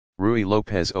Ruy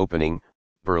Lopez opening,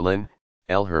 Berlin,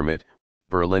 El Hermit,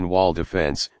 Berlin wall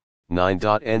defense,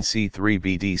 9.nc3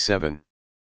 bd7.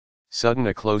 Sudden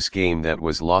a close game that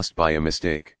was lost by a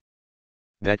mistake.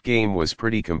 That game was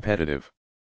pretty competitive.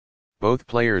 Both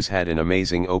players had an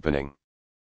amazing opening.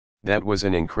 That was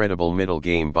an incredible middle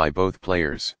game by both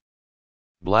players.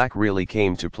 Black really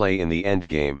came to play in the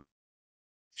endgame.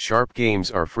 Sharp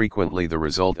games are frequently the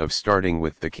result of starting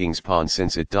with the king's pawn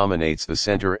since it dominates the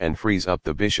center and frees up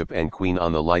the bishop and queen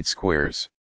on the light squares.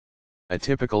 A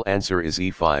typical answer is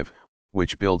e5,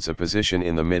 which builds a position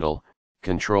in the middle,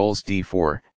 controls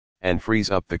d4, and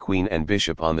frees up the queen and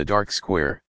bishop on the dark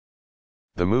square.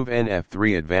 The move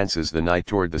nf3 advances the knight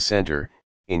toward the center,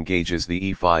 engages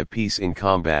the e5 piece in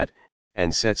combat,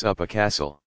 and sets up a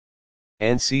castle.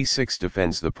 nc6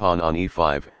 defends the pawn on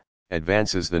e5,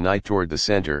 advances the knight toward the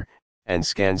center, and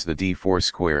scans the d4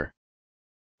 square.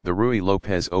 The Ruy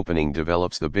Lopez opening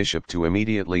develops the bishop to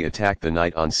immediately attack the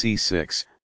knight on c6,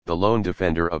 the lone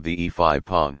defender of the e5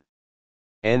 pawn.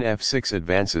 nf6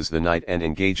 advances the knight and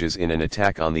engages in an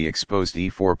attack on the exposed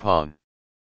e4 pawn.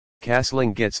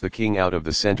 Castling gets the king out of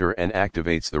the center and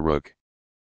activates the rook.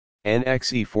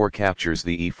 nxe4 captures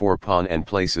the e4 pawn and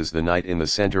places the knight in the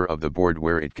center of the board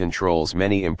where it controls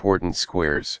many important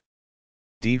squares.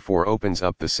 d4 opens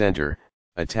up the center,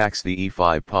 attacks the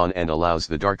e5 pawn and allows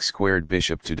the dark squared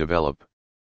bishop to develop.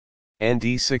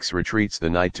 d6 retreats the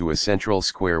knight to a central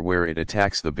square where it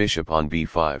attacks the bishop on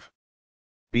b5.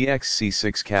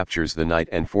 bxc6 captures the knight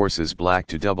and forces black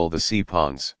to double the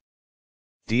c-pawns.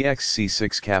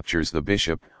 dxc6 captures the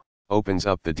bishop, opens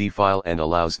up the d-file and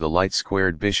allows the light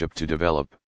squared bishop to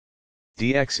develop.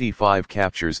 dxe5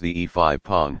 captures the e5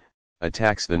 pawn,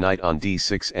 attacks the knight on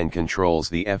d6 and controls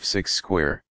the f6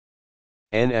 square.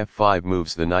 nf5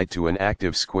 moves the knight to an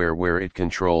active square where it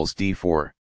controls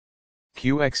d4.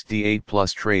 qxd8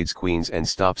 plus trades queens and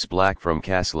stops black from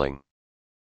castling.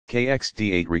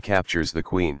 kxd8 recaptures the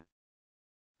queen.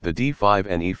 The d5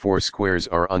 and e4 squares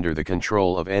are under the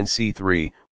control of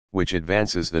nc3, which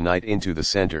advances the knight into the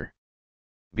center.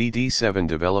 bd7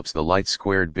 develops the light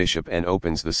squared bishop and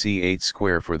opens the c8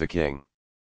 square for the king.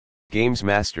 Games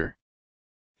master.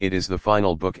 It is the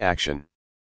final book action.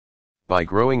 By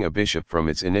growing a bishop from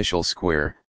its initial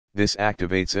square, this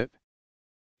activates it.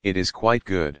 It is quite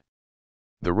good.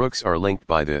 The rooks are linked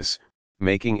by this,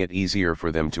 making it easier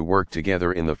for them to work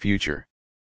together in the future.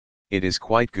 It is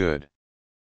quite good.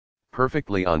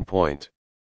 Perfectly on point.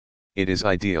 It is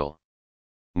ideal.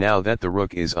 Now that the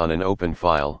rook is on an open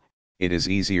file, it is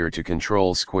easier to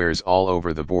control squares all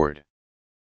over the board.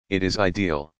 It is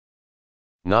ideal.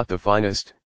 Not the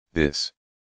finest, this.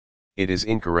 It is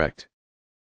incorrect.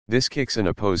 This kicks an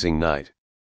opposing knight.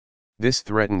 This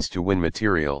threatens to win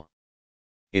material.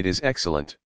 It is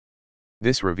excellent.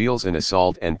 This reveals an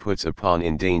assault and puts a pawn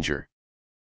in danger.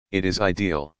 It is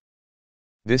ideal.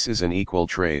 This is an equal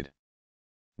trade.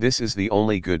 This is the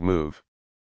only good move.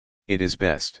 It is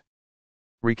best.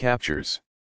 Recaptures.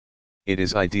 It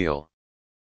is ideal.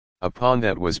 A pawn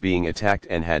that was being attacked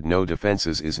and had no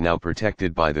defenses is now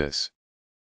protected by this.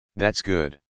 That's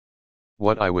good.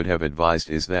 What I would have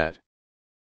advised is that.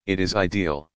 It is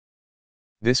ideal.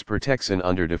 This protects an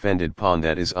underdefended pawn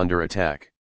that is under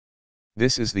attack.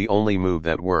 This is the only move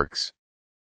that works.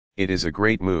 It is a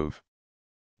great move.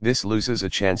 This loses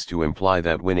a chance to imply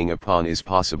that winning a pawn is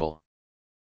possible.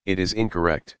 It is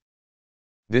incorrect.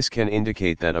 This can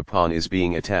indicate that a pawn is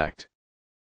being attacked.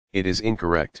 It is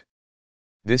incorrect.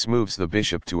 This moves the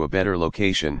bishop to a better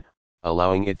location,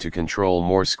 allowing it to control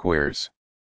more squares.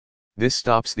 This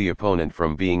stops the opponent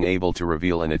from being able to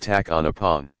reveal an attack on a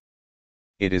pawn.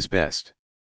 It is best.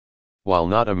 While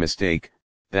not a mistake,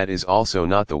 that is also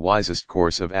not the wisest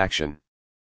course of action.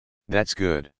 That's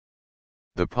good.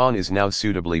 The pawn is now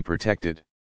suitably protected.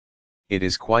 It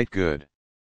is quite good.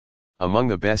 Among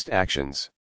the best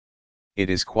actions. It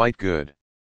is quite good.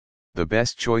 The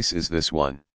best choice is this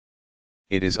one.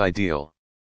 It is ideal.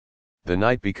 The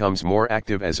knight becomes more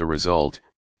active as a result,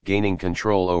 gaining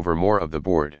control over more of the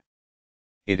board.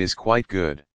 It is quite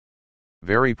good.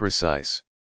 Very precise.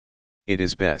 It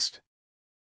is best.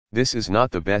 This is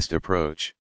not the best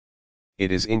approach.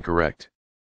 It is incorrect.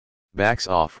 Backs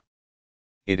off.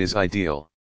 It is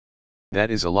ideal. That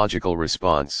is a logical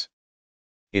response.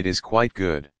 It is quite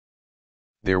good.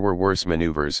 There were worse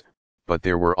maneuvers, but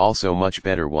there were also much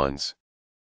better ones.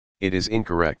 It is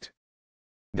incorrect.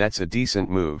 That's a decent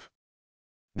move.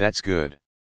 That's good.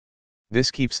 This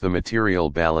keeps the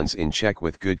material balance in check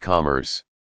with good commerce.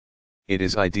 It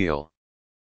is ideal.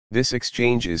 This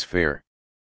exchange is fair.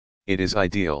 It is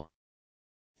ideal.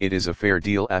 It is a fair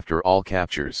deal after all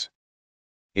captures.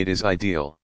 It is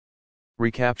ideal.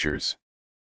 Recaptures.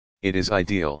 It is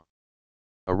ideal.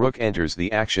 A rook enters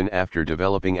the action after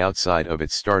developing outside of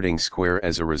its starting square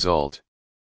as a result.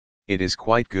 It is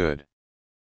quite good.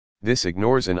 This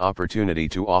ignores an opportunity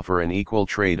to offer an equal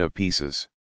trade of pieces.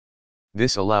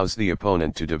 This allows the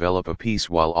opponent to develop a piece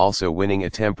while also winning a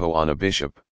tempo on a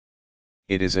bishop.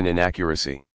 It is an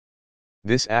inaccuracy.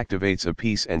 This activates a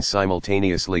piece and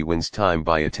simultaneously wins time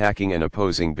by attacking an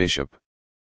opposing bishop.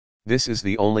 This is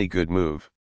the only good move.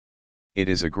 It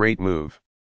is a great move.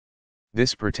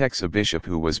 This protects a bishop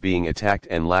who was being attacked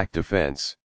and lacked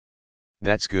defense.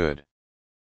 That's good.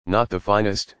 Not the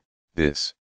finest,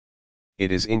 this.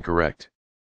 It is incorrect.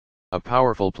 A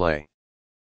powerful play.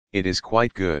 It is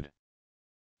quite good.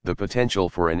 The potential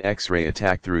for an X-ray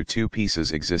attack through two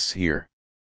pieces exists here.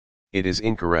 It is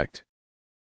incorrect.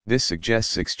 This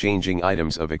suggests exchanging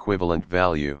items of equivalent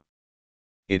value.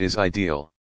 It is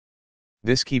ideal.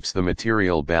 This keeps the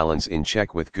material balance in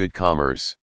check with good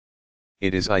commerce.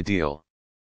 It is ideal.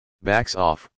 Backs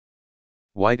off.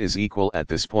 White is equal at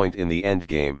this point in the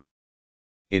endgame.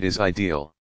 It is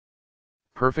ideal.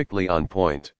 Perfectly on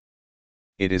point.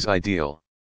 It is ideal.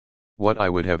 What I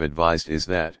would have advised is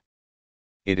that.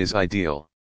 It is ideal.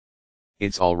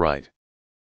 It's alright.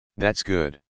 That's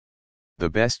good. The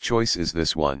best choice is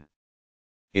this one.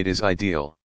 It is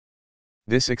ideal.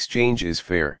 This exchange is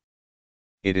fair.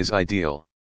 It is ideal.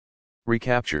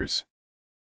 Recaptures.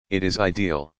 It is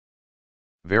ideal.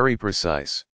 Very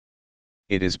precise.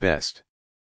 It is best.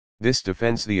 This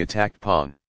defends the attacked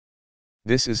pawn.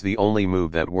 This is the only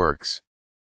move that works.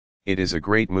 It is a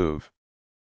great move.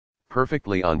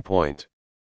 Perfectly on point.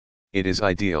 It is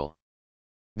ideal.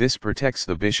 This protects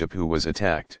the bishop who was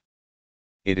attacked.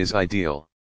 It is ideal.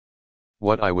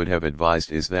 What I would have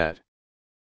advised is that.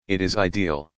 It is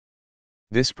ideal.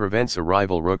 This prevents a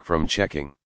rival rook from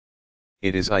checking.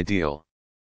 It is ideal.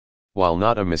 While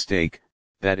not a mistake,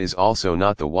 that is also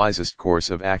not the wisest course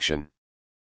of action.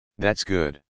 That's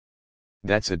good.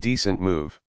 That's a decent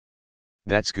move.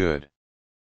 That's good.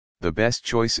 The best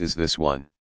choice is this one.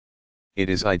 It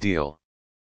is ideal.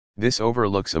 This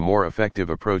overlooks a more effective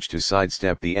approach to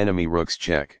sidestep the enemy rook's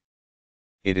check.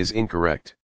 It is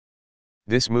incorrect.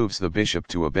 This moves the bishop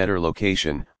to a better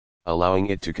location, allowing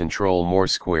it to control more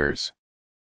squares.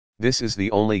 This is the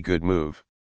only good move.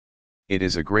 It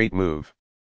is a great move.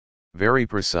 Very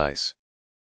precise.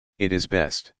 It is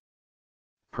best.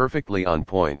 Perfectly on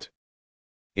point.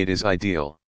 It is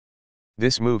ideal.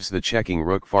 This moves the checking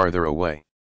rook farther away.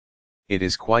 It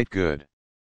is quite good.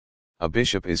 A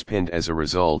bishop is pinned as a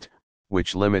result,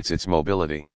 which limits its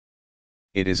mobility.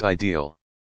 It is ideal.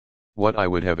 What I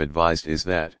would have advised is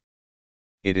that.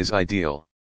 It is ideal.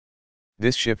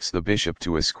 This shifts the bishop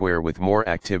to a square with more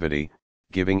activity,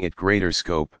 giving it greater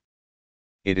scope.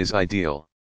 It is ideal.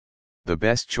 The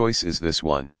best choice is this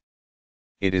one.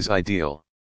 It is ideal.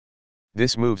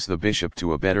 This moves the bishop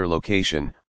to a better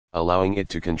location, allowing it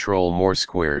to control more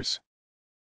squares.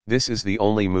 This is the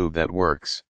only move that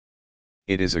works.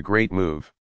 It is a great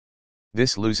move.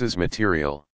 This loses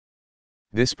material.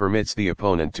 This permits the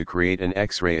opponent to create an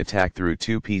X-ray attack through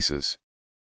two pieces.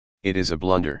 It is a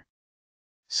blunder.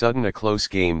 Sudden a close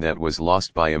game that was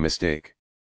lost by a mistake.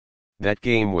 That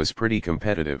game was pretty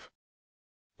competitive.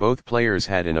 Both players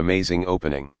had an amazing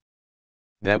opening.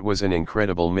 That was an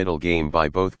incredible middle game by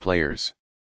both players.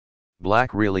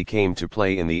 Black really came to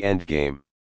play in the endgame.